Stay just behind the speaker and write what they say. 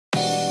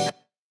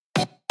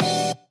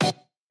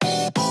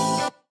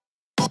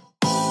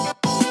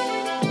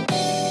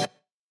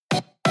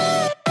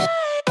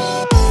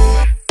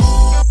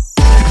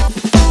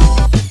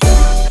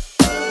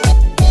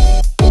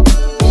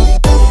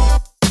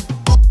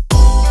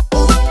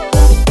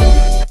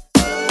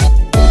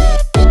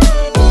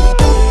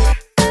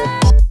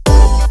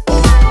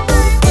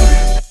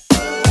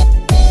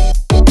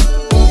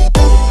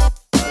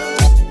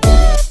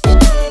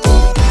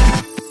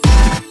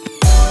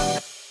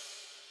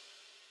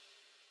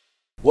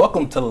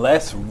Welcome to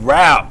Let's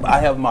Rap. I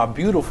have my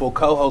beautiful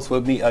co-host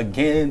with me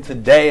again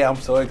today. I'm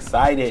so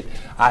excited.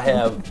 I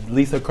have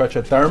Lisa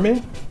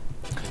Crutcher-Thurman,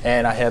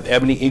 and I have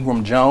Ebonné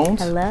Ingram Jones.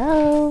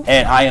 Hello.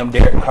 And I am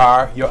Derrick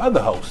Carr, your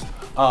other host.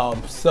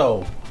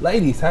 So,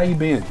 ladies, how you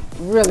been?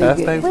 Really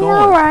good. We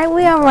all right.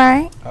 We all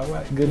right. All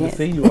right. Good to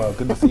see you all.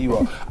 Good to see you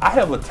all. I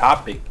have a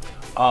topic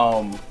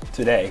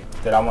today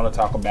that I want to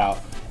talk about,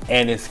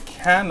 and it's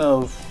kind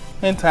of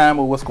in time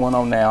with what's going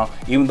on now,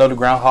 even though the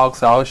groundhog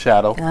saw a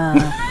shadow.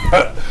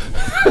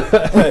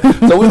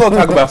 So we're going to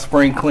talk about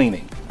spring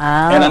cleaning.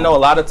 And I know a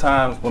lot of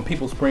times when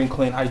people spring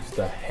clean, I used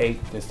to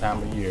hate this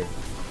time of year.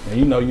 And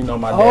you know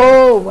my dad.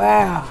 Oh,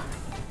 wow.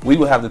 We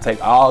would have to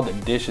take all the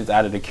dishes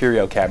out of the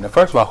curio cabinet.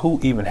 First of all,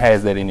 who even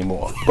has that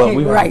anymore? But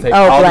we would have to take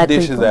all the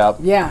dishes out.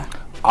 Yeah.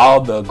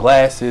 All the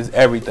glasses,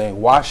 everything,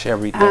 wash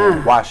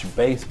everything, wash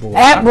baseboard.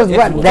 That was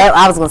what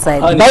I was gonna say.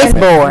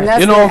 Baseboard.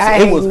 You know,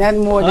 it was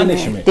nothing more than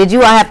punishment. Did you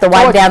all have to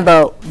wipe down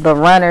the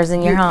runners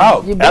in your home?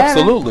 Oh,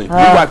 absolutely. We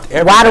wiped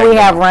everything. Why do we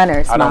have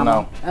runners? I don't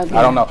know. Okay.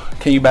 I don't know.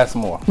 Can you buy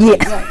some more?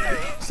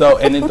 Yeah. So,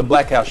 and in the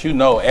Black House, you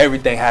know,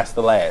 everything has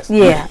to last.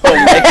 Yeah. So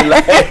make it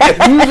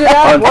last. Use it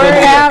up, wear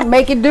it out,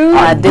 make it do.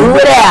 Do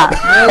it out.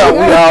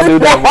 We all do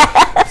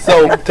that.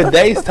 So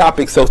today's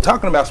topic. So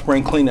talking about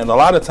spring cleaning, a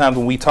lot of times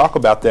when we talk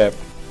about that,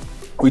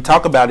 we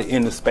talk about it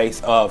in the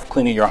space of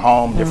cleaning your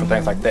home, different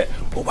things like that.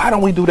 But why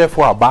don't we do that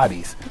for our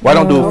bodies? Why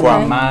don't we do it for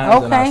our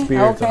minds and our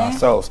spirits and our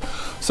souls?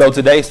 So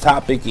today's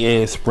topic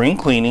is spring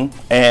cleaning,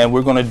 and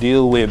we're going to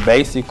deal with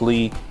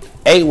basically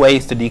 8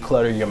 ways to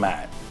declutter your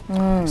mind.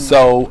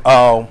 So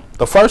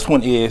the first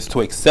one is to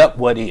accept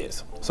what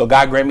is. So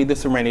God grant me the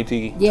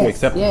serenity to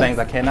accept the things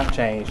I cannot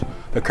change,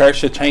 the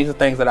courage to change the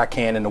things that I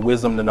can, and the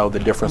wisdom to know the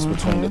difference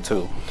between the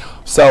two.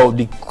 So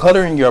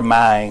decluttering your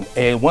mind,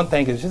 and one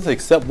thing is just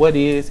accept what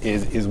is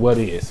what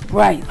is.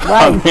 Right.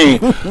 I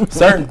mean,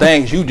 certain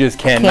things you just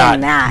cannot.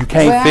 You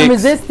can't fix.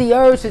 Resist the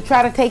urge to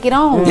try to take it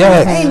on.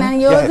 Yes. Ain't none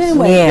of yours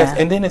anyway. Yes.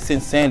 And then it's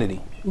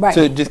insanity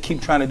to just keep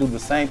trying to do the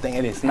same thing,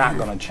 and it's not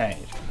going to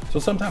change. So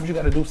sometimes you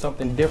got to do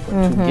something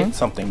different to get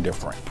something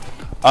different.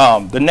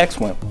 The next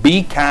one,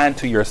 be kind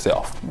to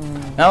yourself.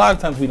 Now, a lot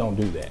of times we don't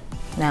do that.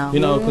 No. You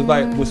know, because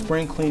like with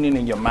spring cleaning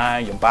in your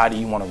mind, your body,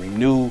 you want to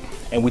renew.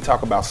 And we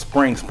talk about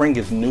spring. Spring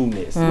is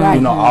newness.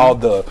 You know, all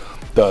the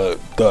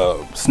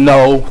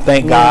snow,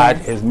 thank God,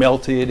 has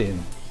melted,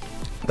 and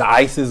the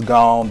ice is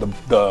gone.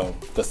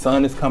 The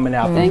sun is coming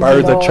out. The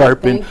birds are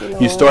chirping.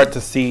 You start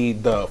to see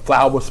the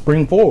flowers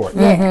spring forward.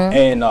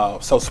 And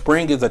so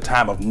spring is a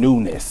time of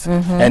newness,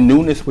 and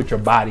newness with your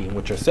body and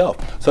with yourself.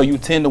 So you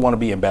tend to want to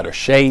be in better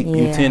shape.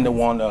 You tend to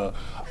want to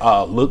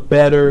look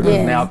better,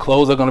 because now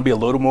clothes are going to be a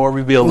little more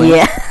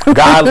revealing.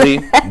 Godly,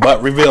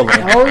 but revealing.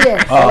 Oh,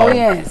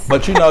 yes.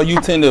 But you know, you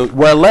tend to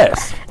wear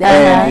less.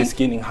 And it's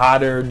getting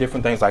hotter,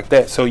 different things like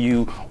that. So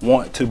you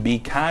want to be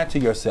kind to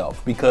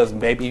yourself, because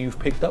maybe you've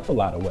picked up a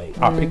lot of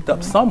weight, or picked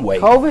up some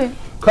weight.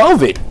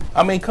 COVID.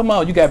 I mean, come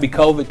on, you got to be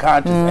COVID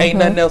conscious. Ain't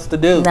nothing else to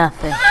do.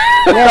 Nothing.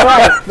 Yeah,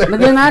 right. But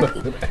then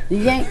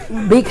you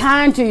can't be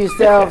kind to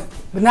yourself,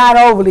 but not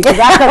overly, because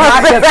I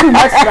cut myself too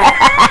much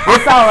slack.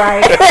 It's all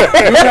right.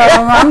 You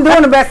know, I'm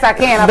doing the best I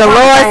can. The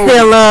Lord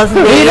still loves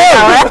me. He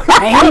does.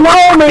 And He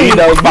knows me. He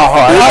knows my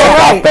heart.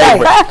 That's our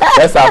favorite.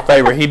 That's our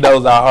favorite. He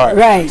knows our heart.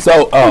 Right.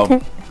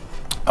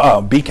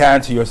 So, be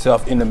kind to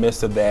yourself in the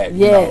midst of that.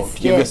 You know,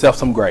 give yourself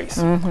some grace.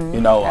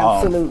 You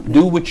know,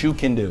 do what you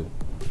can do.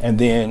 And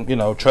then, you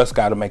know, trust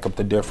God to make up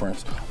the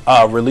difference.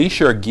 Release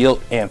your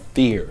guilt and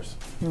fears.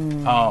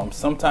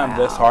 Sometimes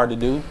that's hard to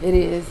do. It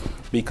is.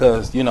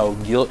 Because, you know,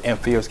 guilt and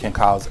fears can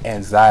cause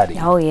anxiety.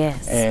 Oh,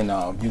 yes. And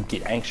you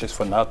get anxious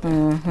for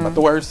nothing. But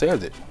the word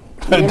says it.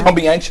 Don't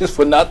be anxious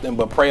for nothing,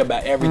 but pray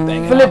about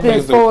everything.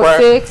 Philippians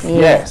 4:6.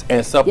 Yes,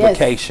 and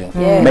supplication.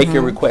 Make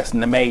your requests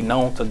made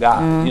known to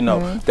God. You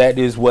know, that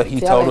is what He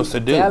told us to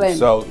do.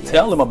 So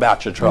tell Him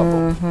about your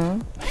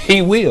trouble.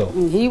 He will.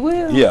 He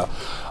will. Yeah.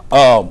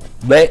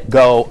 Let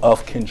go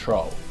of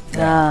control.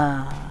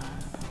 Now.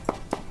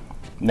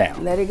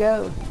 Let it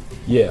go.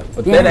 Yeah,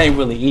 but that ain't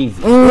really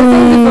easy.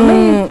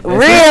 Really?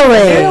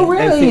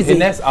 Real easy.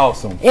 And that's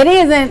awesome. It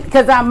isn't,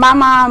 because my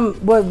mom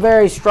was a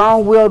very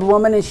strong-willed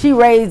woman, and she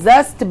raised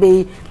us to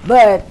be,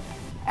 but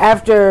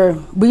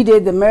after we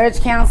did the marriage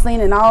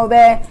counseling and all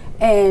that,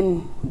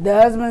 and the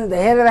husband, the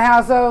head of the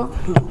household,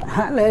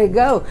 I let it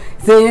go.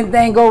 So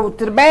anything go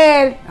to the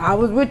bad, I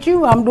was with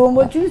you. I'm doing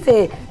what you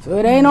said. So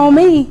it ain't on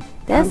me.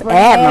 That's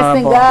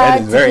admirable.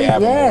 That is very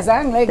admirable. Yes,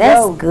 I can let go.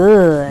 That's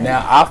good.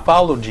 Now, I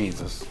follow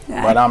Jesus,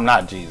 but I'm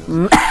not Jesus.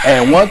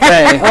 And one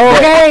thing,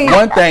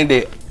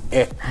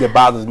 that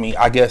bothers me,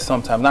 I guess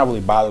sometimes, not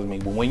really bothers me,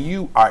 but when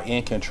you are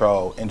in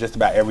control in just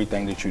about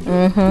everything that you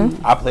do,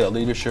 I play a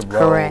leadership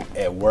role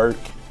at work,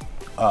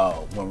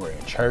 when we're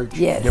in church,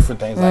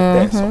 different things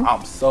like that. So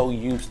I'm so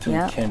used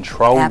to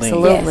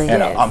controlling,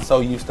 and I'm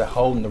so used to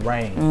holding the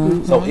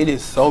reins. So it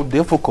is so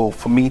difficult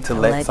for me to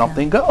let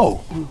something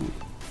go.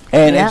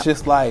 And it's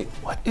just like,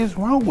 what is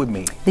wrong with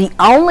me? The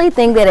only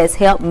thing that has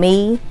helped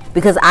me,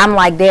 because I'm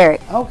like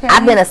Derrick. Okay.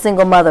 I've been a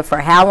single mother for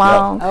how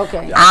long? Yep.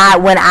 Okay.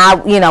 Yep.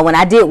 When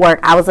I did work,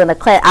 I was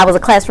a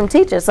classroom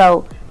teacher.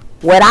 So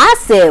what I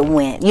said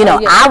went.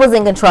 I was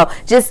in control.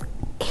 Just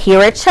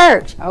here at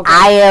church,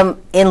 I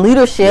am in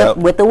leadership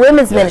with the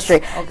women's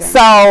ministry. Okay.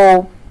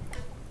 So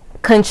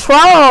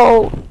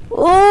control.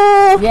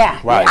 Ooh,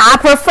 right. I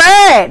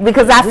prefer it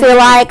because I feel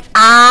like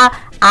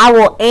I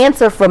will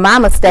answer for my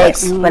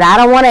mistakes, but I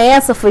don't want to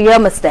answer for your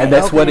mistakes. And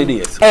that's what it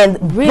is. And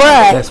but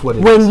that's what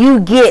it when is. You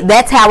get,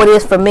 that's how it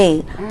is for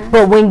me.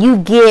 But when you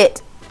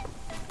get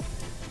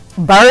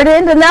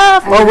burdened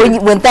enough, or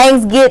when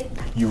things get,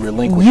 you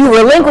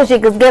relinquish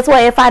it, because guess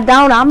what? If I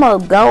don't, I'm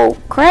gonna go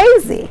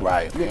crazy.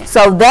 Right. Yeah.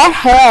 So that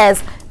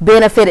has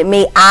benefited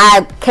me.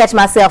 I catch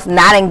myself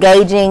not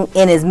engaging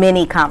in as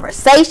many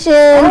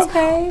conversations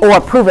or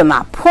proving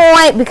my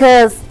point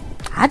because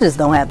I just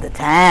don't have the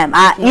time.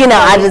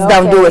 I just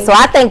don't do it. So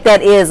I think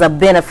that is a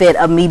benefit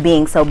of me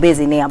being so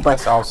busy now.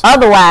 But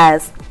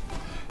otherwise,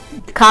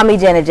 call me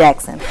Janet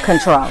Jackson.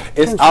 Control.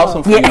 It's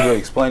awesome for you to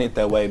explain it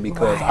that way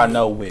because I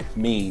know with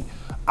me,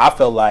 I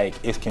felt like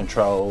it's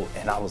control,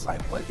 and I was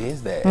like, what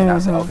is that? And I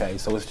said, okay,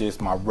 so it's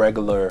just my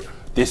regular,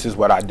 this is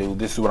what I do,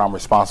 this is what I'm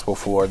responsible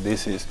for,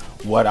 this is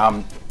what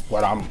I'm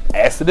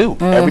asked to do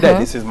every day.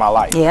 This is my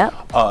life.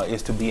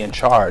 Is to be in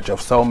charge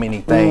of so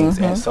many things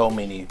and so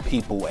many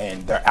people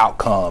and their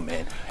outcome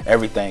and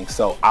everything.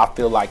 So I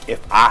feel like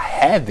if I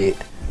have it,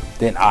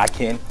 then I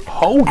can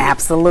hold it.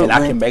 Absolutely. And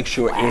I can make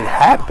sure it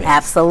happens.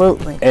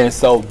 Absolutely. And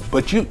so,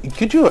 but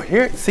could you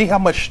see how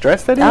much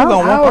stress that is on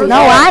one person?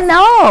 No, I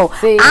know.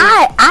 See,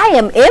 I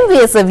am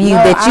envious of you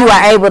that you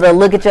are able to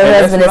look at your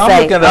husband and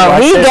say,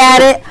 oh, he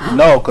got it.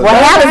 No, because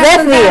well, how does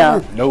that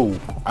feel? No.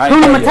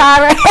 Hakuna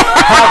Matata.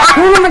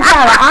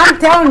 I'm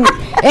telling you.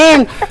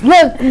 And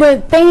look,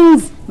 but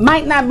things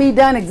might not be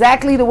done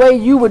exactly the way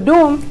you would do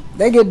them.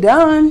 They get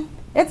done.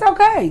 It's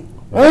okay.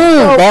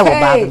 That would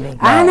bother me.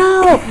 I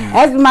know.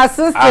 As my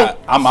sister,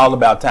 I'm all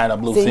about tying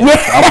up loose ends.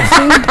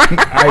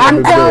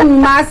 I'm telling you,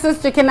 my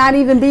sister cannot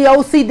even be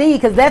OCD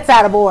because that's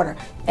out of order.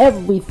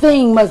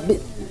 Everything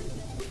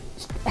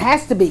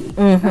has to be.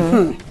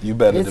 You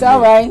better. It's all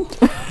right.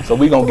 So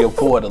we're gonna give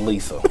 4 to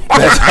Lisa.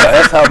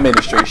 That's her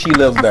ministry. She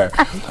lives there.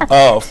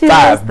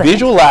 5.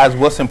 Visualize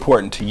what's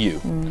important to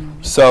you.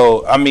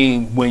 So I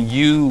mean, when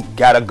you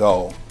got a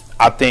goal,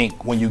 I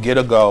think when you get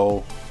a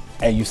goal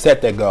and you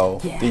set that goal,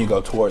 then you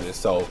go towards it.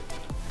 So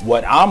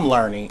what I'm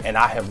learning, and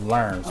I have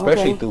learned,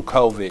 especially through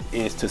COVID,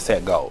 is to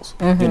set goals.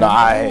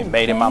 I had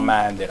made in my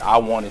mind that I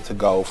wanted to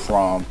go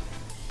from,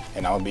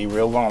 and I'll be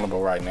real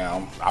vulnerable right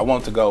now, I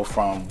want to go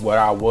from where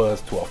I was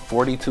to a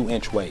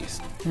 42-inch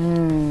waist.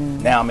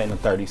 Now I'm in a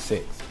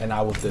 36. And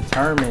I was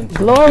determined to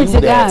do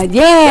that. God.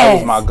 That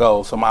was my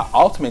goal. So my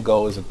ultimate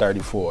goal is a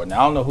 34.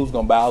 Now I don't know who's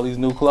gonna buy all these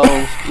new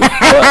clothes,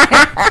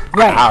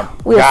 but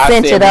we'll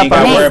cinch it up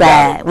on his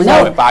side.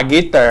 So if I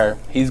get there,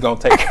 he's gonna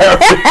take care of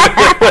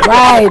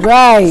it.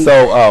 Right.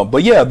 So,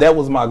 but yeah, that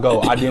was my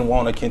goal. I didn't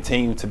want to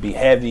continue to be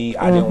heavy.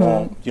 I didn't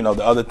want,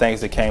 the other things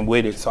that came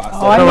with it. So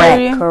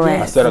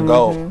I set a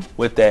goal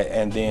with that,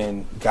 and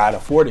then God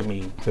afforded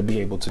me to be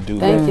able to do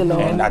that. Thank you,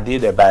 Lord. And I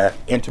did that by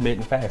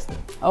intermittent fasting.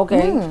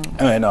 Okay.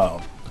 And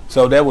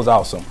so that was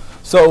awesome.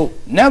 So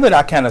now that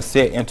I kind of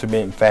set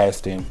intermittent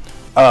fasting,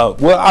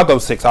 well, I'll go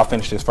 6. I'll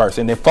finish this first,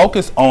 and then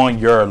focus on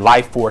your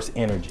life force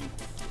energy.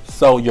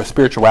 So your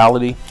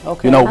spirituality.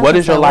 Okay. What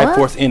is your life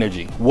force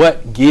energy?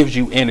 What gives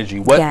you energy?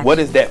 What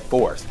is that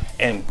force?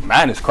 And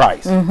mine is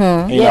Christ.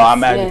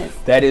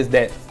 That is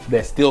that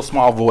still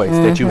small voice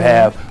that you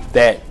have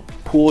that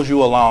pulls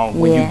you along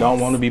when you don't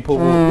want to be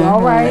pulled.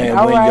 All right.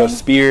 And when your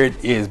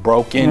spirit is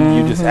broken,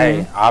 you just,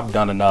 hey, I've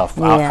done enough.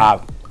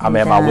 I'm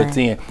at my wit's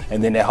end,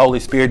 and then the Holy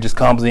Spirit just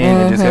comes in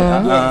and just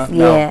says,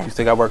 no, you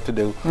still got work to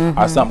do.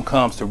 Or something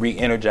comes to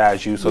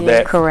re-energize you. So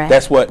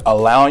that's what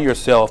allowing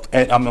yourself,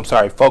 and I'm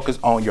sorry, focus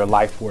on your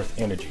life force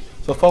energy.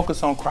 So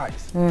focus on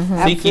Christ.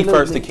 Seek ye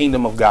first the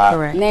kingdom of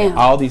God. And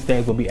all these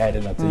things will be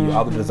added unto you.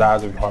 All the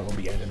desires of your heart will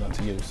be added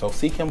unto you. So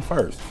seek Him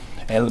first,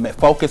 and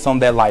focus on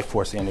that life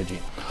force energy.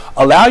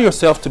 Allow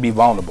yourself to be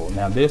vulnerable.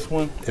 Now this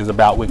one is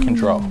about with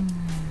control.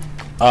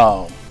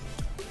 I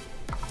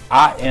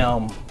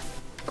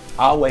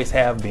always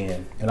have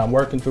been, and I'm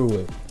working through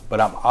it, but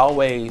I'm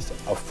always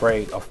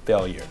afraid of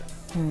failure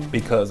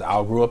because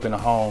I grew up in a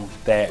home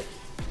that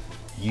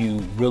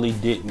you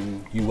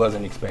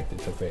wasn't expected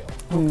to fail.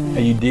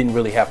 And you didn't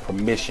really have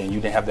permission. You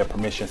didn't have that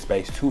permission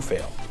space to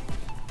fail.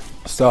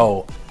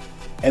 So,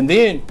 and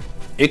then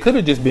it could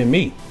have just been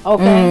me.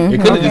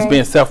 It could have just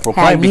been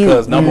self-proclaimed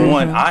because number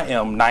one, I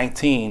am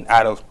 19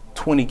 out of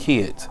 20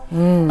 kids.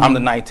 I'm the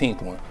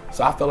 19th one.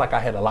 So I felt like I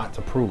had a lot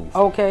to prove.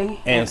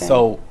 And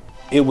so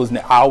I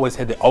always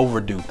had to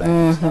overdo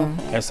things.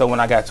 And so when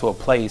I got to a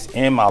place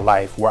in my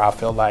life where I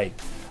felt like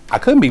I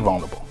couldn't be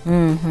vulnerable,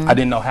 I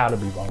didn't know how to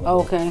be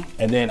vulnerable.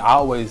 And then I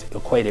always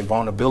equated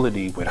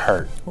vulnerability with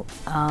hurt.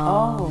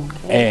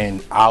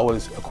 And I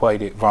always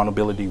equated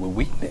vulnerability with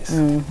weakness.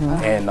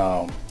 And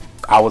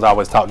I was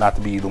always taught not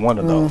to be either one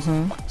of those.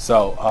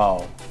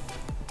 So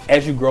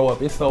as you grow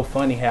up, it's so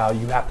funny how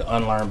you have to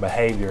unlearn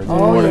behaviors in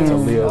order to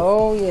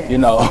live, you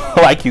know,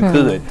 like you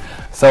could.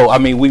 So, I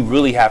mean, we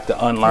really have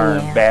to unlearn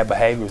bad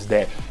behaviors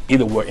that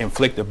either were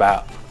inflicted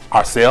by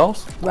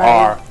ourselves,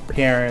 our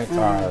parents,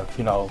 our,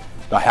 you know,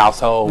 the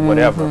household,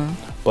 whatever.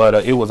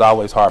 But it was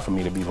always hard for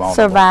me to be vulnerable.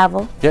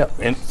 Survival. Yeah,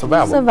 and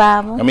survival.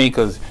 Survival. I mean,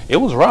 because it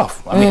was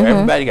rough. I mean,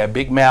 everybody got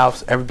big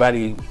mouths.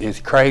 Everybody is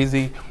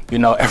crazy. You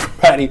know,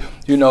 everybody,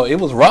 you know, it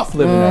was rough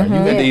living there. You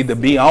had to either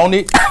be on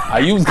it, or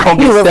you was going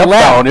to get stepped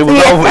on. It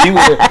was over. You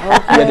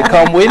had to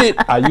come with it,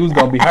 or you was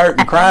going to be hurt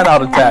and crying all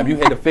the time. You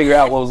had to figure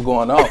out what was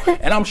going on.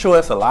 And I'm sure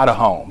it's a lot of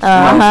homes, you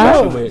know,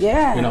 especially with,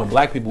 you know,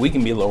 black people. We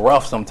can be a little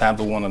rough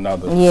sometimes with one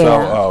another.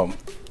 So,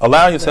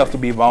 allow yourself to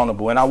be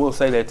vulnerable. And I will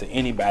say that to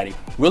anybody.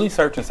 Really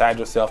search inside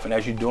yourself. And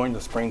as you're doing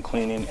the spring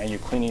cleaning and you're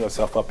cleaning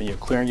yourself up and you're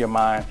clearing your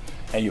mind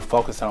and you're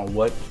focusing on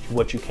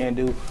what you can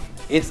do,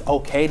 it's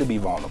okay to be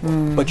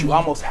vulnerable. But you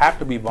almost have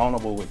to be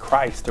vulnerable with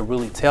Christ to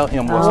really tell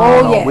him what's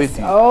going on with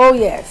you.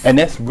 And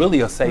that's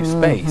really a safe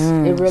space.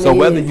 It really so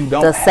whether is. you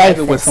don't have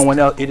it with someone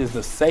else, it is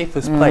the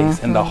safest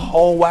place in the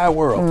whole wide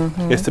world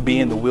is to be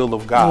in the will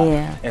of God.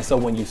 And so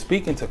when you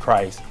speak into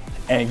Christ,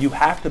 and you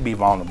have to be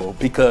vulnerable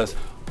because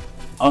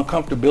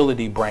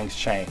uncomfortability brings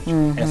change.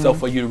 And so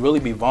for you to really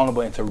be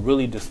vulnerable and to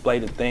really display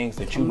the things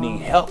that you need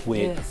help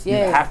with, you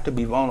have to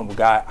be vulnerable.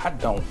 God, I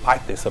don't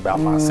like this about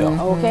myself.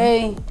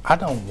 I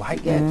don't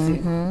like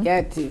that.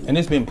 Got to. And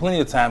there's been plenty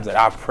of times that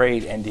I've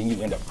prayed and then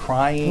you end up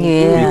crying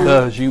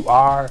because you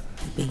are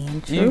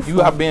being truthful.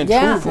 You are being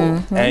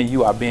truthful and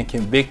you are being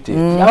convicted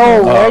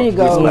there you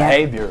go. This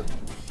behavior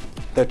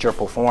that you're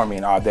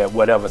performing or that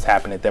whatever's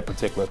happened at that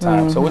particular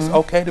time. So it's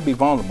okay to be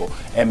vulnerable.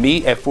 And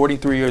me at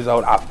 43 years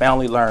old, I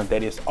finally learned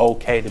that it's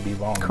okay to be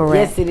vulnerable.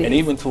 Correct. Yes, it is. And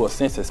even to a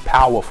sense, it's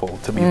powerful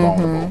to be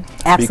vulnerable.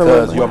 Absolutely.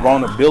 Because your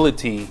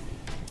vulnerability,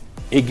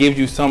 it gives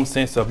you some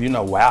sense of, you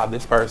know, wow,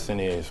 this person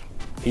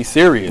he's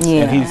serious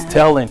and he's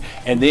telling.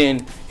 And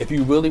then if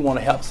you really want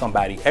to help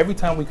somebody, every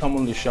time we come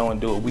on the show and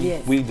do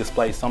it, we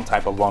display some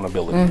type of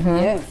vulnerability.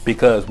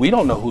 Because we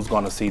don't know who's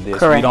going to see this.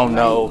 We don't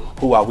know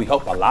who are. We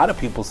hope a lot of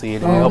people see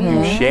it and help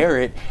you share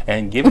it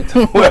and give it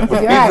to whoever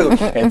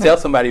and tell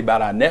somebody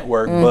about our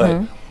network.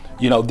 But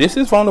you know, this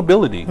is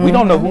vulnerability. We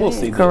don't know who will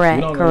see this.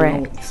 We don't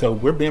know, so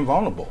we're being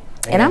vulnerable.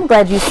 And I'm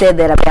glad you said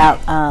that about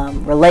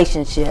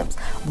relationships.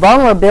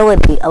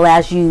 Vulnerability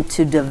allows you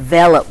to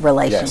develop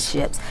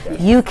relationships.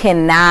 You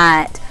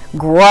cannot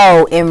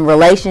grow in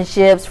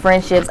relationships,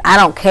 friendships, I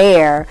don't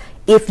care,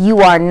 if you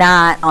are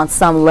not on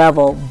some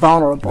level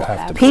vulnerable.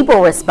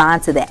 People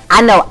respond to that.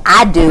 I know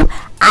I do.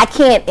 I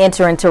can't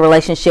enter into a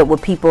relationship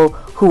with people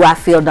who I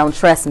feel don't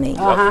trust me.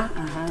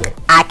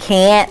 I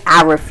can't.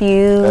 I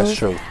refuse. That's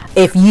true.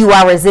 If you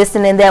are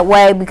resistant in that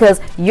way, because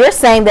you're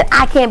saying that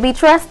I can't be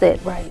trusted.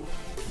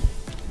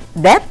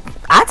 That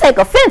I take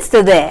offense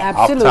to that.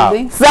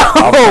 Absolutely.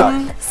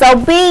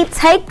 So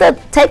take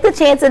the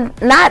chance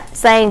and not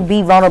saying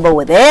be vulnerable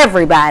with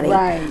everybody,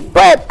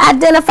 but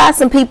identify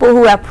some people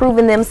who have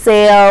proven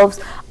themselves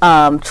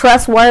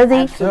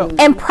trustworthy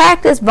and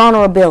practice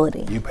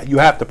vulnerability. You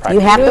have to practice.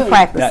 You have to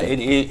practice now, it.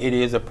 It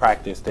is a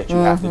practice that you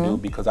have to do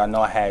because I know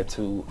I had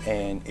to,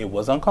 and it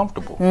was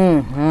uncomfortable.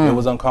 It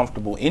was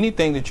uncomfortable.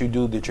 Anything that you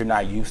do that you're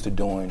not used to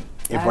doing,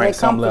 it brings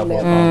some level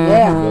of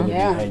uncomfortability,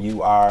 and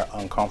you are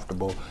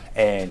uncomfortable.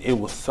 And it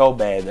was so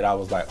bad that I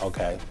was like,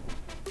 okay,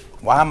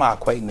 why am I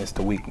equating this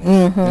to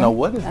weakness? You know,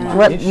 what is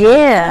my issue?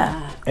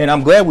 And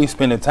I'm glad we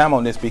spending time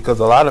on this because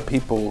a lot of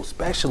people,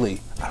 especially,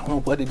 I don't know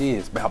what it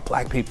is about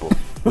black people.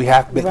 We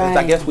have, because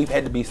I guess we've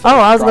had to be so strong.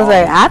 I was going to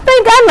say, I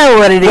think I know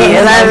what it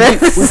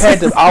is. We've had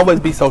to always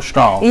be so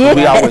strong.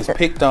 We always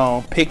picked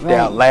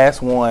out,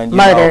 last one, you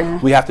know,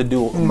 we have to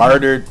do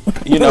murdered,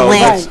 you know.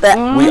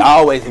 We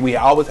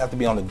always have to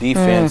be on the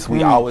defense.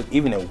 We always,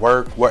 even at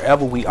work,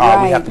 wherever we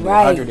are, we have to do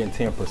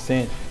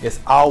 110%. It's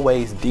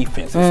always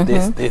defense.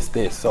 It's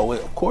this. So,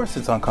 of course,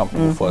 it's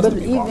uncomfortable for us to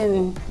be vulnerable.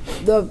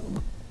 Even the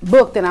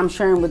book that I'm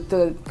sharing with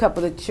the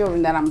couple of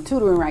children that I'm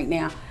tutoring right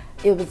now,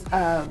 it was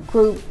a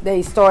group,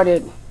 they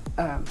started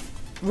a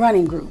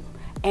running group,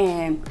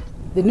 and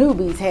the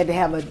newbies had to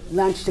have a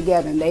lunch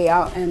together,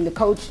 and the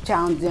coach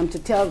challenged them to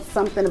tell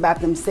something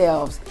about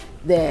themselves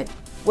that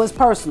was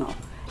personal.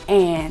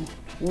 And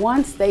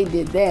once they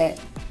did that,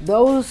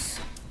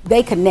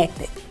 they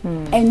connected.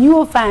 And you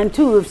will find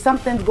too, if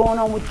something's going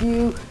on with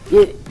you,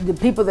 the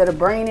people that are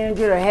brain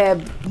injured or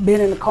have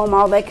been in a coma,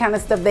 all that kind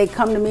of stuff, they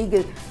come to me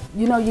because,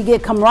 you know, you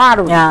get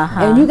camaraderie.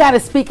 And you got to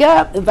speak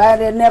up. If I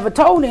had never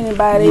told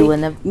anybody,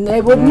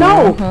 they wouldn't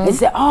know. They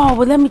say, oh,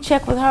 well, let me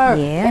check with her.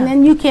 And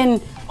then you can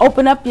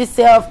open up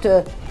yourself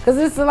to, because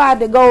there's a lot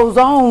that goes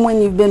on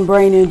when you've been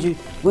brain injured,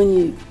 when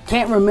you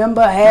can't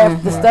remember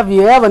half the stuff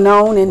you ever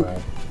known, and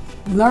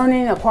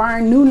learning,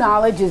 acquiring new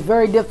knowledge is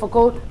very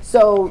difficult.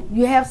 So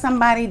you have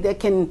somebody that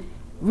can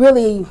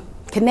really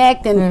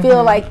connect and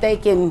feel like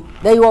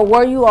they are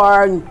where you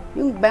are, and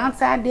you can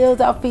bounce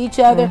ideas off each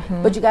other,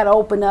 but you got to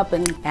open up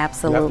and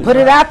absolutely put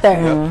it out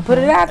there. Put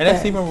it out there. And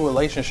that's even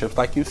relationships,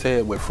 like you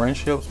said, with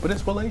friendships, but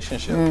it's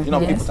relationships. You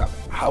know, people talk,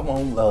 I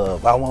want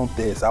love, I want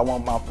this, I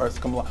want my person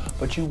to come along,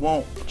 but you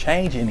won't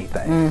change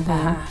anything.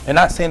 And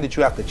not saying that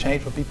you have to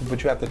change for people,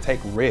 but you have to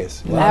take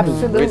risks.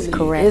 Absolutely.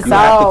 Correct. You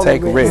have to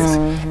take risks.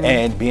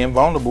 And being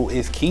vulnerable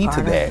is key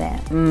to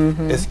that.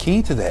 It's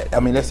key to that. I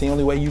mean, that's the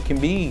only way you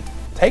can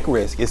take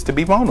risk is to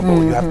be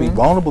vulnerable. You have to be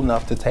vulnerable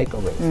enough to take a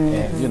risk.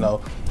 And, you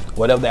know,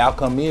 whatever the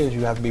outcome is,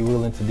 you have to be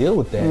willing to deal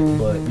with that,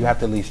 but you have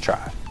to at least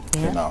try,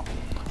 you know.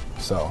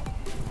 So,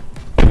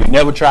 if you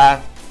never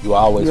try, you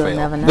always fail.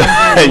 Never know.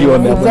 You'll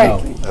never know.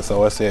 That's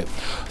all I said.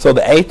 So,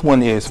 the 8th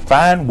one is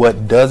find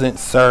what doesn't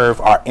serve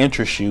or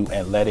interest you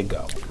and let it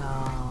go.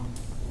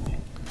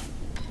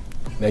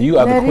 Now, you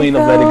are the queen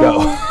of let it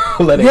go.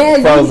 Let it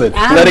go. Frozen.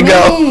 Let it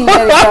go.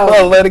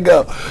 Let it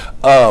go.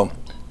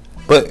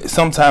 But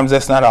sometimes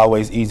that's not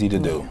always easy to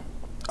do,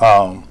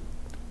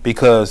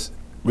 because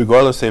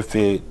regardless if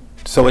it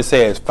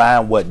says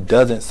find what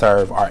doesn't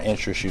serve or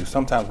interest you.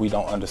 Sometimes we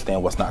don't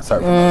understand what's not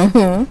serving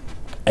us,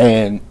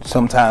 and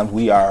sometimes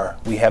we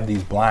have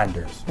these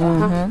blinders,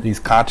 these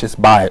conscious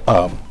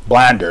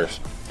blinders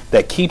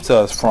that keeps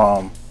us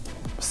from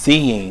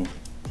seeing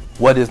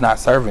what is not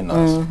serving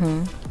us.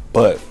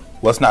 But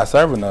what's not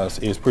serving us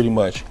is pretty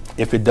much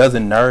if it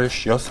doesn't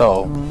nourish your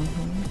soul,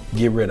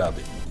 get rid of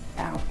it.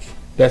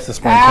 That's the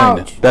spring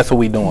cleaning. That's what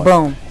we're doing.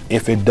 Boom.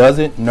 If it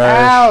doesn't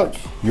nourish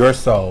your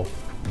soul,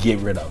 get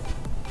rid of it.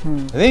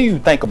 And then you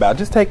think about,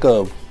 just take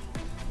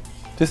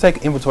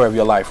inventory of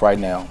your life right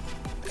now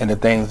and the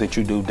things that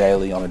you do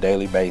daily on a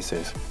daily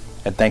basis,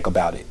 and think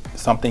about it.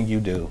 Something you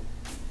do,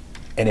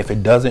 and if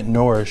it doesn't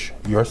nourish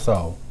your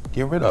soul,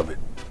 get rid of it.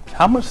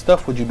 How much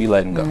stuff would you be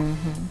letting go?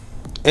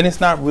 And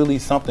it's not really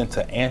something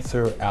to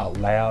answer out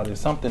loud.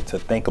 It's something to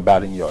think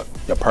about in your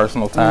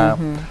personal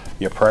time,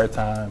 your prayer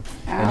time,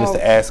 and just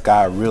to ask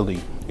God,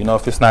 really, you know,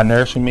 if it's not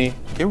nourishing me,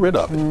 get rid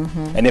of it.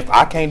 And if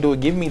I can't do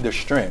it, give me the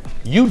strength.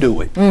 You do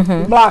it.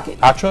 Block it.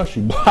 I trust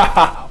you.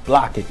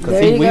 Block it,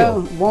 because He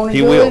will.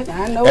 He will.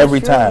 I know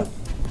every time.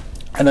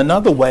 And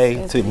another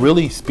way to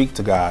really speak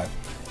to God,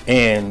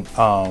 and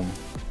I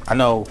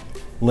know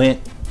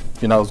Lent,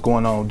 you know, is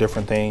going on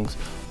different things,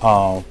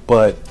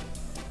 but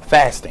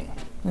fasting.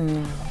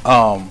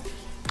 I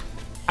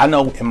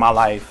know in my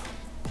life,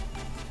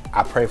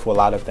 I pray for a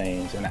lot of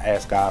things and I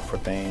ask God for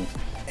things,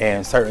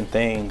 and certain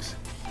things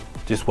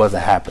just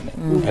wasn't happening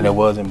and it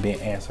wasn't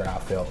being answered, I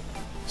felt.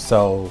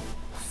 So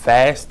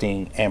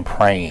fasting and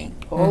praying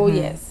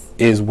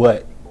is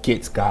what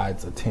gets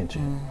God's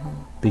attention,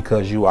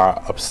 because you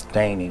are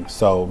abstaining.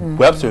 So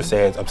Webster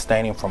says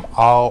abstaining from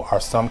all or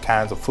some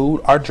kinds of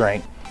food or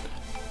drink,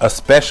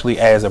 especially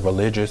as a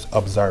religious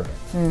observance.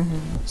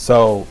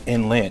 So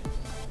in Lent,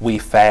 we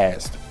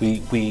fast. We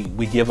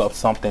give up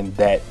something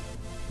that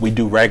we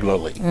do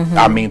regularly.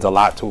 That means a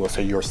lot to us.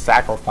 So you're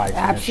sacrificing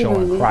and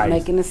showing Christ,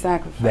 making a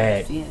sacrifice.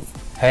 That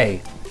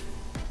hey,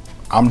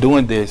 I'm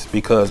doing this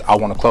because I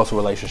want a closer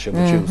relationship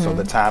with you.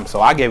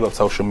 So I gave up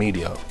social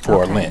media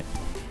for Lent,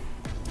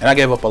 and I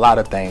gave up a lot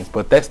of things,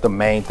 but that's the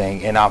main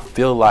thing. And I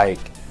feel like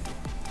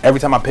every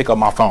time I pick up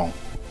my phone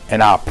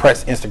and I'll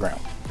press Instagram,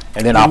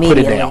 and then I'll put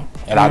it down,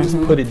 and I'll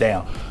just put it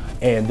down.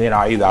 And then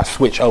I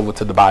switch over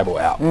to the Bible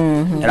app.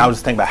 And I was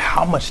just thinking about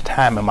how much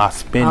time am I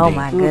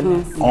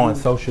spending on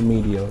social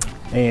media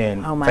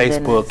and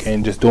Facebook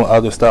and just doing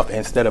other stuff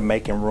instead of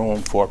making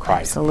room for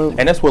Christ. Absolutely.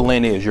 And that's what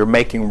Lent is. You're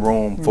making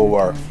room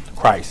for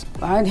Christ.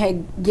 I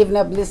had given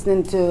up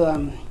listening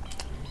to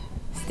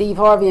Steve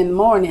Harvey in the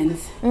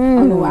mornings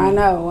on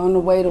the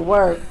way to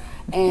work.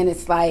 And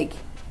it's like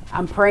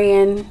I'm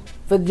praying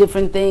for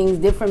different things,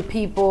 different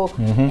people.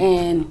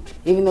 And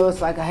even though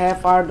it's like a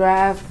half-hour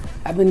drive,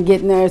 I've been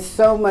getting there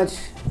so much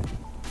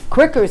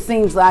quicker, it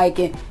seems like,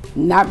 and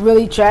not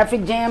really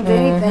traffic jams or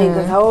anything,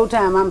 because the whole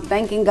time I'm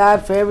thanking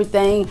God for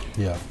everything,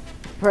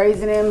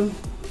 praising Him,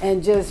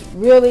 and just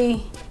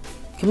really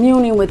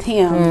communing with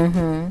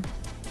Him,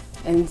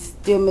 and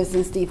still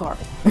missing Steve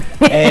Harvey.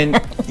 And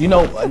you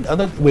know,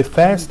 with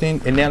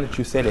fasting, and now that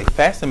you said it,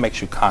 fasting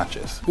makes you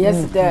conscious. Yes,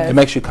 it does. It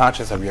makes you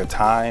conscious of your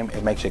time.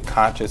 It makes you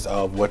conscious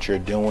of what you're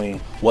doing,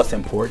 what's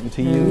important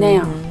to you.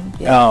 Now,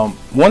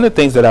 one of the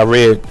things that I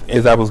read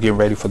as I was getting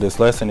ready for this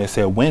lesson, it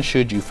said, when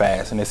should you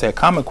fast? And it said, a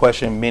common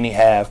question many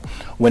have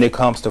when it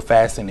comes to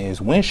fasting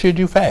is, when should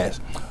you fast?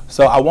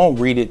 So I won't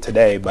read it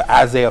today, but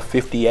Isaiah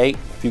 58,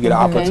 if you get an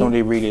opportunity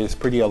to read it, it's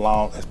pretty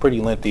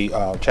lengthy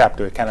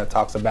chapter. It kind of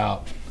talks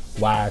about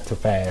why to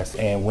fast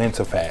and when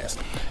to fast.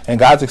 And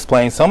God's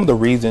explained some of the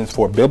reasons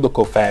for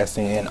biblical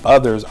fasting, and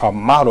others are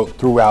modeled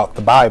throughout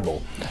the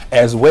Bible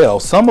as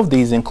well. Some of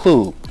these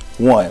include,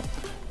 one,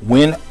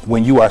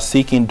 when you are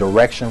seeking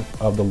direction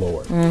of the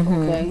Lord.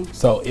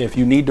 So if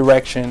you need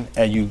direction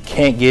and you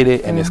can't get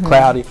it and it's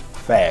cloudy,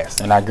 fast,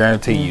 and I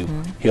guarantee you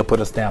He'll put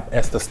a stamp.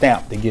 That's the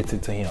stamp that gets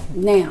it to Him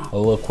now a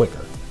little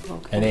quicker,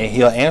 and then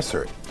He'll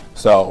answer it.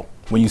 So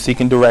when you're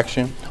seeking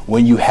direction,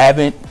 when you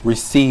haven't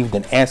received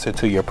an answer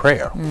to your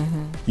prayer,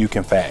 you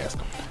can fast.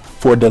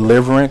 for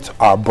deliverance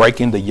or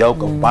breaking the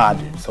yoke of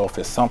bondage. So if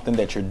it's something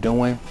that you're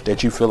doing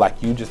that you feel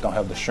like you just don't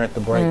have the strength to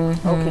break,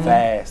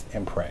 fast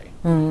and pray.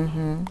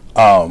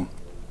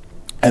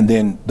 And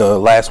then the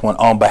last one,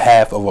 on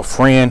behalf of a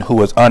friend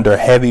who is under a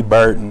heavy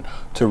burden,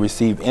 to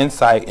receive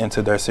insight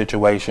into their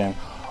situation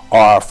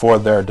or for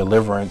their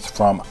deliverance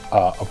from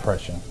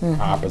oppression,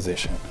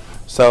 opposition.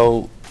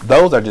 So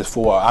those are just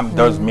four.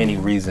 There's many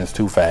reasons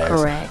to fast,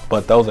 Correct.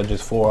 but those are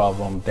just four of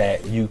them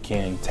that you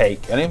can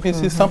take. And if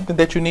it's just something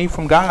that you need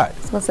from God.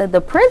 I was gonna say the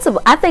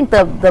principle. I think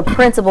the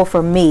principle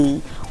for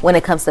me when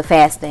it comes to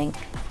fasting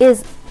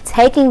is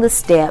taking the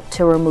step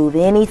to remove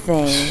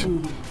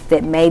anything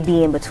that may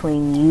be in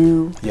between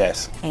you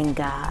and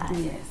God.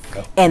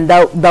 And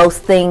those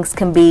things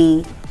can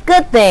be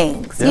good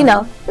things. You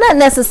know, not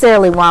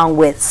necessarily wrong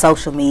with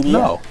social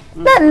media.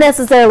 Not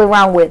necessarily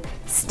wrong with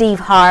Steve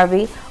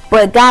Harvey.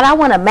 But God, I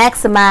want to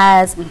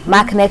maximize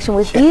my connection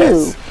with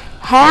you.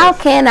 How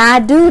can I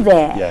do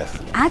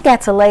that? I got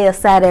to lay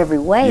aside every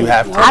weight. You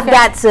have to.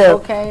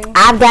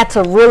 I've got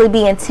to really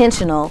be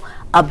intentional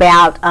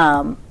about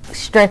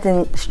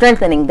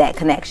strengthening that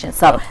connection.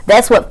 So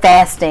that's what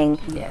fasting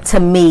to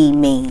me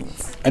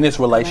means. And it's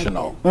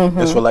relational.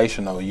 It's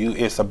relational.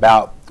 It's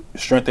about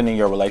strengthening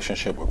your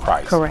relationship with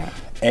Christ. Correct.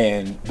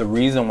 And the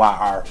reason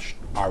why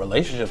our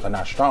relationships are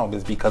not strong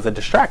is because of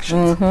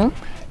distractions.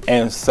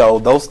 And so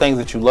those things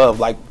that you love,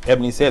 like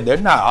Ebonné said, they're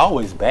not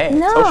always bad.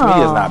 Social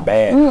media is not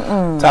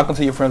bad. Talking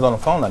to your friends on the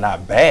phone are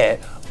not bad.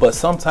 But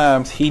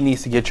sometimes he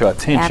needs to get your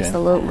attention.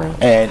 Absolutely.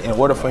 And in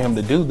order for him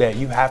to do that,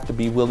 you have to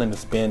be willing to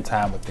spend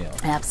time with them.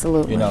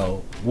 Absolutely. You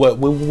know,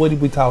 what did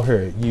we talk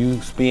here?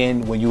 You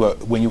spend when you're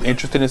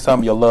interested in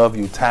something, you love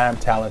your time,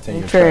 talent, and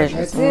your treasure.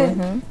 That's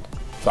it.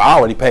 So I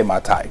already paid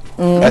my tithe.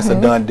 That's a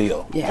done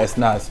deal. That's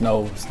not. It's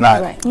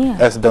not. Right.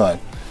 That's done.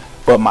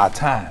 But my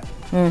time.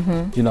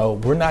 You know,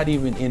 we're not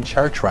even in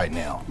church right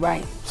now.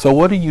 Right. So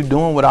what are you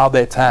doing with all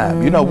that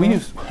time? You know,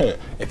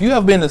 if you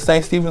have been to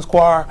St. Stephen's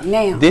Choir,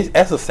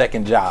 that's a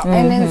second job.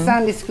 And then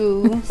Sunday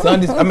school.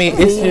 I mean,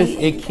 it's just,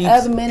 it keeps,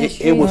 Other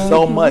ministries. it was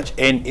so much.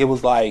 And it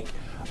was like,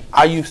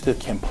 I used to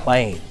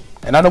complain.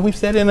 And I know we've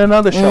said it in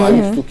another show, I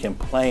used to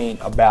complain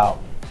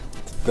about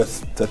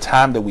the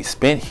time that we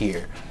spent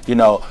here, you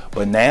know,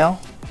 but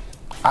now,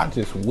 I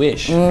just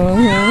wish.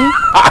 Can't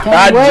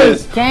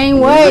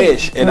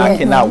wait. And I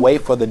cannot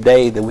wait for the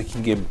day that we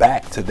can get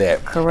back to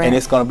that. Correct. And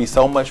it's going to be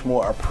so much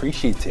more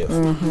appreciative.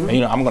 And,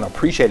 you know, I'm going to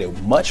appreciate it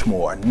much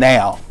more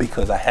now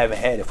because I haven't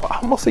had it for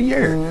almost a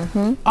year.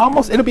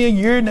 It'll be a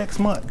year next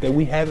month that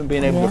we haven't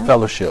been able to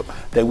fellowship,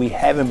 that we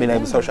haven't been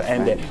able to social,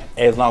 and that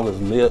as long as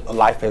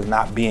life has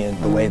not been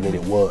the way that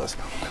it was.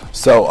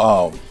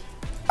 So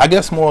I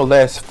guess more or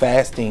less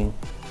fasting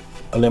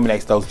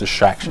eliminates those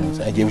distractions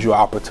and gives you an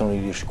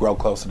opportunity to grow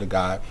closer to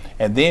God.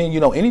 And then, you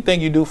know, anything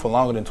you do for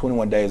longer than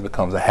 21 days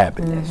becomes a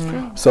habit. That's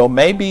true. So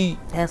maybe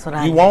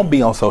you won't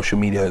be on social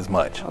media as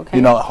much. You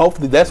know,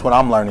 hopefully that's what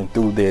I'm learning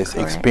through this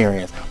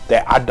experience,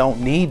 that I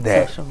don't need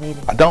that. Social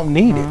media. I don't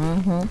need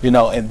it. You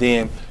know, and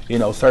then, you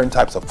know, certain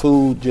types of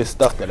food, just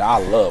stuff that I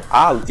love.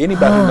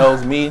 Anybody who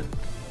knows me,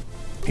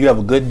 you have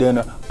a good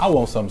dinner, I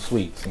want something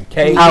sweet, some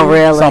cake,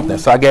 something.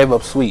 So I gave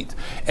up sweets,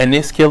 and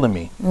it's killing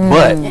me.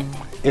 But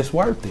it's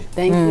worth it.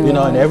 Thank you. You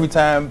know, and every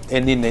time,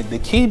 and then the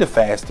key to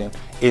fasting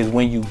is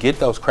when you get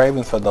those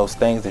cravings for those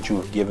things that you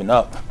have given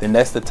up, then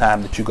that's the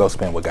time that you go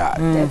spend with God.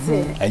 That's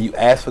it. And you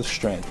ask for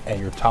strength,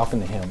 and you're talking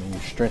to Him, and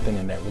you're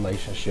strengthening that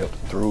relationship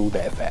through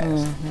that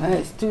fast.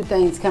 There's two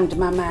things come to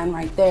my mind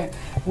right there.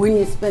 When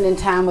you're spending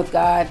time with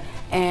God,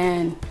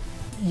 and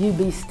you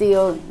be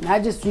still,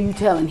 not just you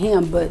telling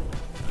Him, but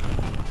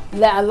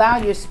allow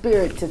your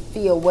spirit to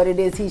feel what it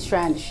is He's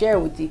trying to share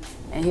with you,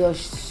 and He'll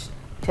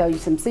tell you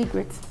some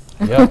secrets.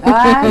 I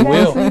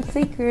got some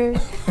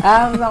secrets.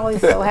 I was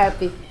always so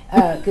happy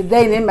because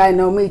anybody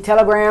know me.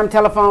 Telegram,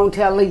 telephone,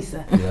 tell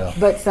Lisa.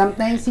 But some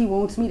things He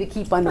wants me to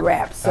keep under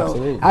wraps.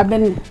 So I've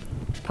been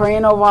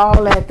praying over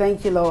all that.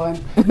 Thank you, Lord.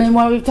 Then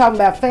when we talking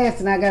about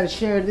fasting, I got to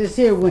share this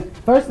here.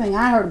 First thing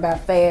I heard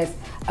about fast,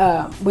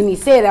 when he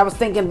said, I was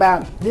thinking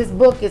about this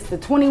book. It's the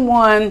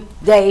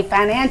 21-day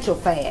financial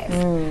fast,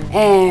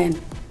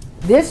 and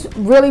this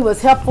really was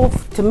helpful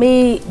to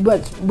me,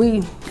 but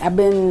I've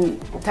been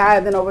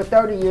tithing over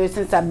 30 years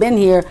since I've been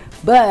here,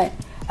 but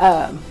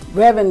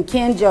Reverend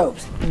Ken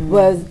Jobs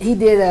he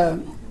did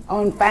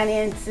on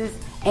finances,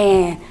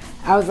 and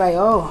I was like,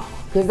 oh,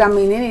 because I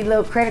mean, any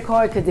little credit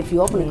card, because if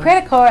you open a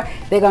credit card,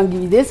 they're going to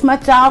give you this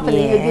much off, and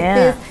then you get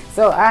this.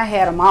 So I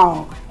had them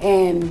all,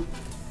 and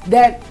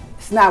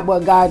that's not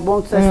what God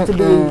wants us to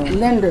be,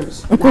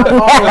 lenders, not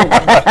borrowers.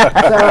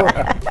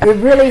 So it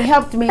really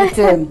helped me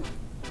to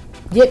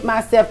get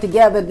myself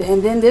together,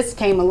 and then this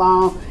came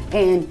along,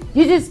 and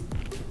you just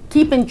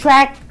keeping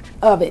track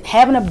of it,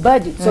 having a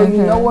budget so you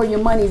know where your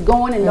money's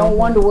going and don't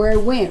wonder where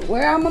it went.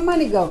 Where did my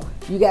money go?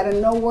 You got to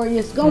know where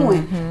it's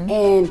going,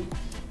 and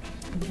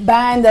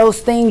buying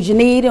those things you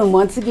need. And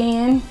once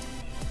again,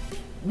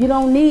 you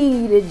don't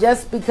need it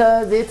just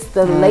because it's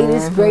the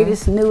latest,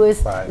 greatest,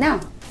 newest. No,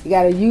 you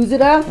got to use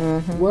it up,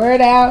 wear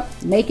it out,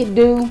 make it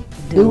do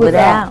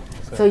without.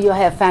 So you'll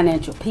have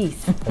financial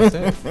peace. That's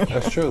it.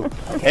 That's true.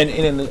 And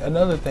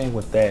another thing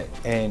with that,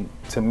 and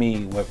to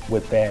me,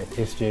 with that,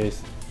 it's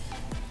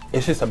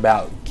just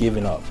about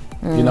giving up,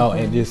 you know,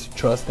 and just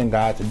trusting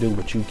God to do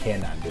what you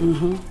cannot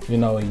do, you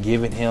know, and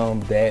giving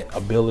Him that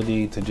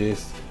ability to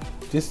just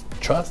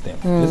trust Him,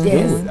 just do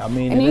it. I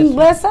mean, and you can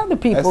bless other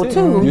people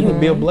too. You can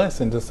be a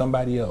blessing to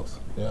somebody else.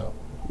 Yeah.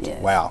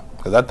 Yes. Wow.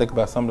 Because I think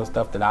about some of the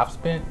stuff that I've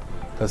spent.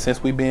 Because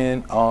since we've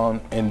been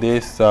in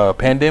this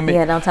pandemic,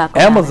 don't talk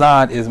about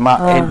Amazon is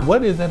my. And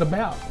what is that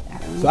about?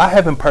 So I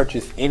haven't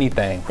purchased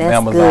anything from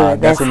Amazon.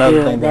 That's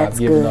another thing that I've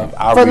given up.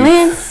 I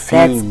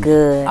refuse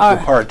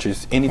to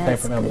purchase anything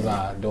from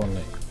Amazon during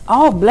it.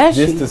 Oh, bless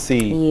you. Just to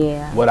see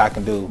what I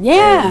can do.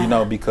 Yeah. And, you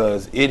know,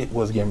 because it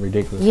was getting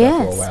ridiculous for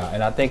a while.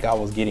 And I think I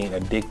was getting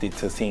addicted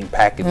to seeing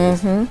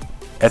packages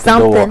at the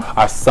door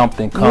or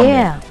something coming.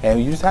 Yeah.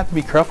 And you just have to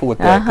be careful with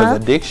that because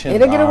addiction.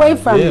 It'll get away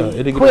from you.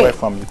 It'll get away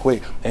from you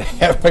quick.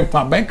 And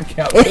my bank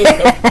account. Wait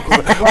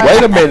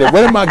a minute.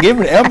 What am I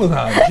giving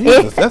Amazon?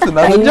 Jesus, that's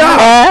another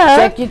job.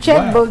 Check your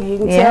checkbook. You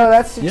can tell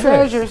that's the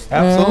treasures.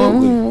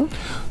 Absolutely.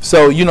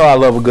 So, you know, I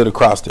love a good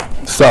acrostic.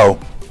 So,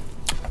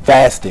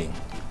 fasting.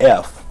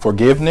 F,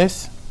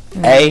 forgiveness.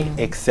 A,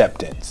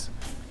 acceptance.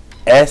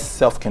 S,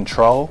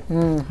 self-control.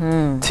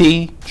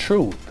 T,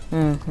 truth.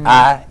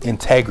 I,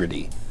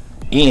 integrity.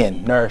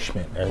 N,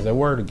 nourishment. There's that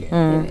word again.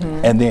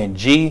 And then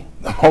G,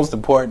 the most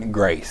important,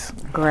 grace.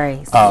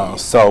 Grace.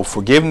 So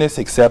forgiveness,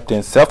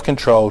 acceptance,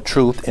 self-control,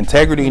 truth,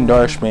 integrity,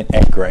 nourishment,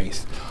 and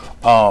grace.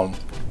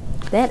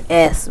 That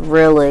S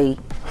really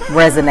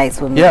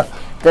resonates with me. Yeah.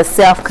 The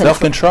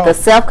self-control. The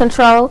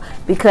self-control,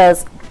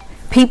 because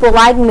people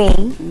like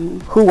me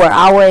who were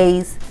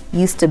always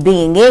used to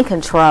being in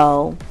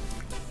control,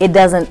 it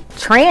doesn't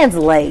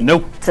translate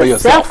to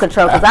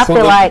self-control, because I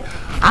feel like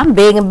I'm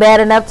big and bad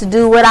enough to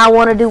do what I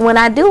want to do when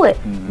I do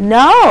it.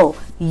 No,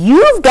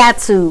 you've got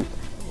to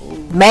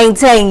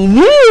maintain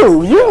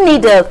you. You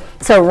need to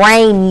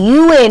rein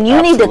you in.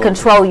 You need to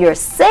control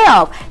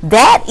yourself.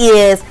 That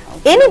is,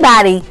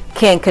 anybody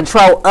can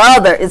control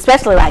others,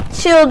 especially like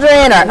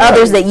children or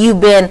others that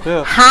you've been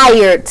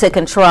hired to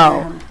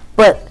control.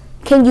 But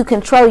can you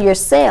control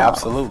yourself?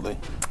 Absolutely.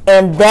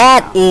 And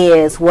that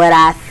is what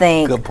I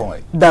think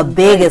the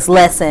biggest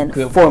lesson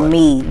for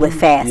me with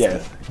fasting.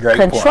 Yes, great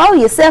control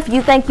yourself.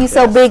 You think you're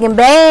so big and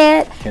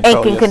bad and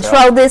can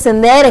control this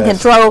and that and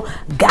control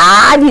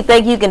God. You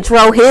think you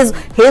control his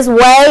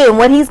way and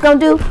what He's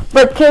going to do.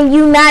 But can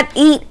you not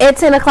eat at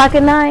 10 o'clock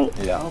at night?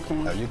 Yeah,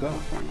 there you go.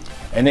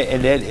 And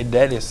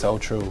that is so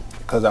true.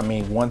 Because, I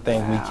mean, one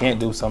thing we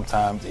can't do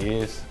sometimes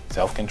is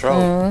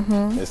self-control.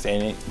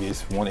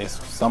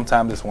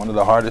 Sometimes it's one of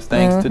the hardest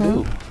things to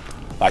do.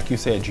 Like you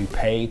said, you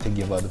pay to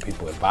give other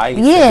people advice,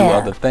 to do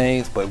other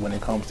things, but when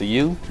it comes to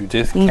you, you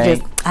just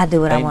can't. I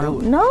do what I want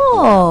to do.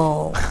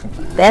 No,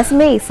 that's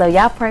me. So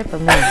y'all pray for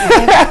me.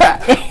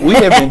 We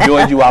have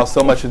enjoyed you all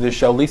so much of this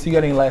show. Lisa, you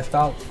got any last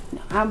thoughts?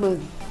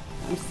 I'm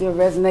still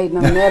resonating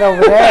on that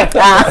over there.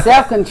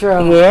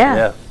 Self-control.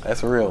 Yeah,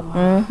 that's real.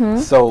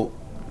 So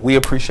we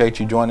appreciate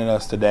you joining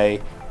us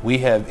today. We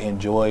have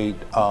enjoyed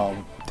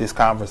this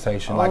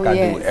conversation like I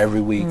do every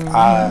week.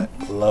 I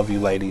love you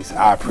ladies.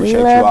 I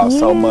appreciate you all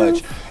so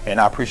much, and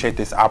I appreciate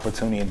this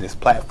opportunity and this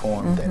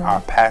platform that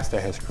our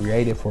pastor has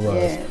created for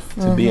us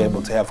to be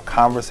able to have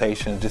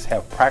conversations, just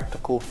have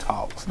practical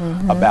talks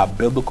about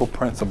biblical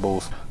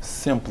principles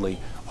simply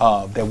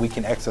that we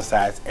can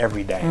exercise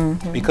every day,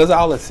 because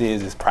all it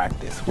is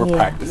practice. We're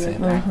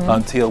practicing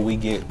until we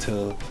get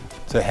to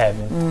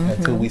heaven,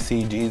 until we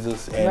see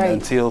Jesus, and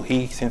until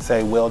He can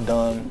say, well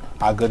done,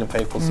 our good and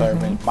faithful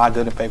servant, my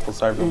good and faithful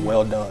servant,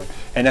 well done.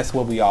 And that's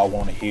what we all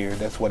want to hear.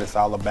 That's what it's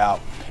all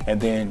about.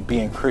 And then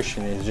being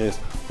Christian is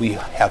just, we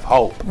have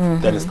hope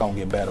that it's going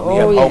to get better. We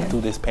have hope through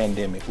this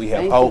pandemic. We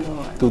have hope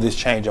through this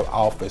change of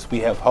office. We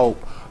have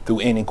hope through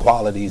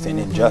inequalities and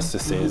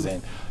injustices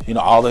and, you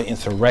know, all the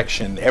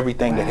insurrection,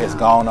 everything that has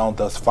gone on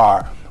thus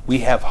far. We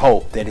have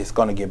hope that it's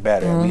going to get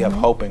better. And we have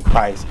hope in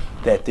Christ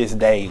that this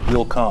day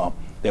will come,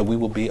 that we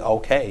will be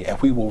okay and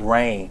we will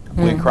reign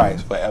with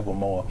Christ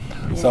forevermore.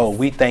 So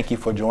we thank you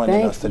for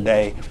joining us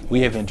today.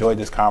 We have enjoyed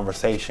this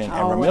conversation.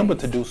 And remember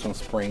to do some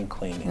spring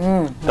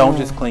cleaning. Don't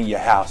just clean your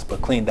house,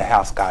 but clean the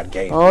house God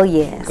gave you. Oh,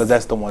 yes. Because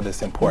that's the one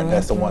that's important.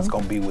 That's the one that's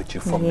going to be with you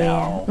from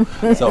now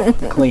on. So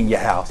clean your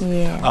house.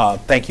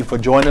 Thank you for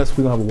joining us.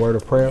 We're going to have a word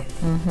of prayer.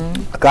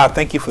 God,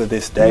 thank you for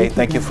this day.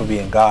 Thank you for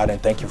being God,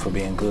 and thank you for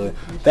being good.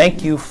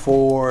 Thank you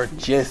for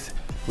just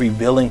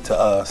revealing to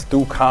us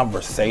through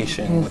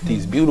conversation with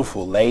these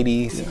beautiful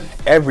ladies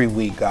every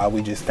week. God,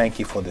 we just thank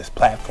you for this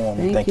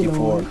platform. Thank you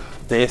for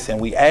this,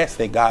 and we ask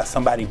that, God,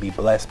 somebody be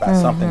blessed by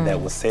something that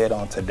was said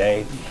on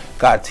today.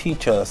 God,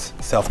 teach us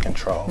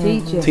self-control.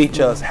 Teach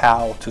us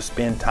how to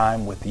spend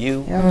time with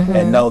you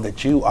and know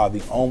that you are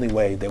the only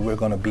way that we're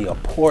going to be a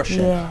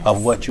portion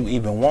of what you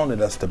even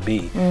wanted us to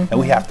be. And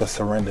we have to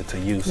surrender to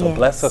you. So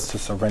bless us to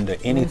surrender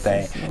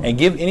anything and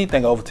give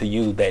anything over to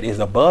you that is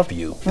above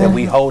you, that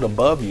we hold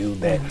above you,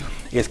 that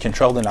is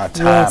controlling our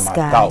time, our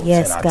thoughts,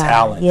 and our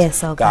talents.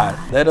 Yes, oh God.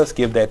 Let us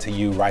give that to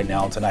you right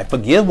now tonight.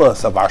 Forgive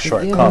us of our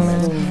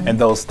shortcomings and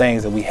those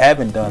things that we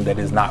haven't done that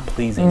is not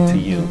pleasing to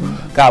you.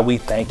 God, we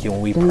thank you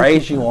and we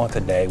praise you on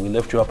today. We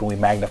lift you up and we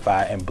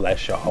magnify and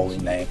bless your holy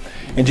name.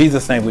 In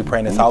Jesus' name we pray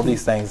and it's all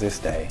these things this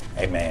day.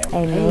 Amen.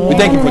 Amen. We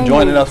thank you for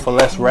joining us for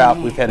Let's Wrap.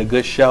 We've had a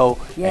good show.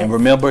 And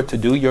remember to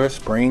do your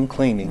spring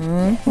cleaning.